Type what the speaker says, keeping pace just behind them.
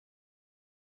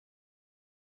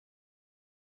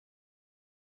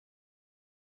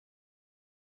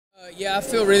Yeah, I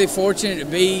feel really fortunate to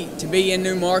be in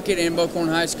New Market and Buckhorn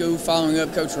High School, following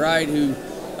up Coach Wright, who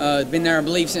has been there, I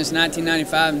believe, since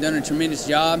 1995 and done a tremendous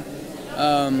job.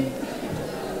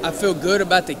 I feel good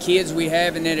about the kids we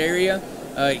have in that area.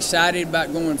 Excited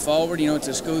about going forward. You know, it's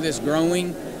a school that's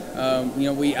growing.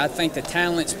 I think the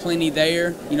talent's plenty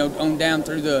there. You know, on down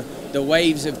through the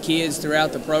waves of kids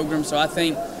throughout the program. So I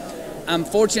think I'm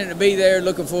fortunate to be there,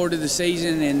 looking forward to the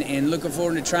season and looking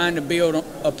forward to trying to build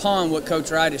upon what Coach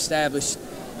Wright established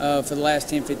for the last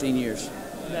 10, 15 years.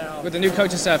 Now, with the new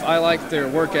coaching staff, I like their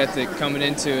work ethic coming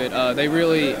into it. They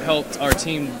really helped our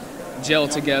team gel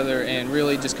together and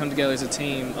really just come together as a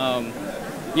team.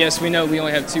 Yes, we know we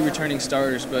only have 2 returning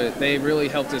starters, but they really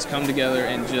helped us come together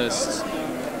and just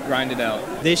grind it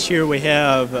out. This year we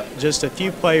have just a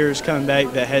few players coming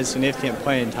back that had significant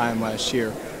playing time last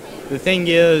year. The thing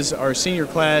is, our senior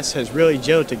class has really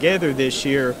gelled together this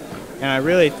year, and I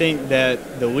really think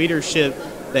that the leadership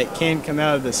that can come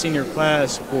out of the senior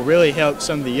class will really help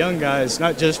some of the young guys,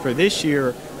 not just for this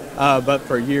year, but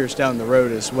for years down the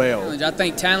road as well. I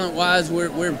think talent-wise,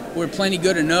 we're plenty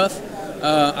good enough.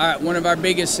 One of our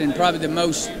biggest and probably the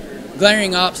most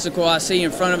glaring obstacle I see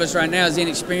in front of us right now is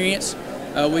inexperience.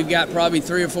 We've got probably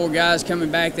 3 or 4 guys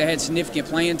coming back that had significant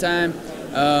playing time.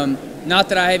 Not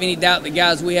that I have any doubt the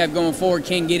guys we have going forward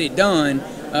can get it done.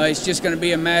 It's just going to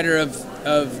be a matter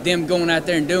of them going out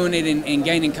there and doing it and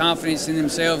gaining confidence in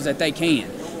themselves that they can.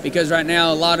 Because right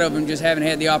now a lot of them just haven't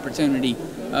had the opportunity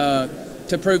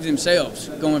to prove themselves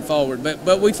going forward.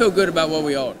 But we feel good about what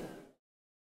we are.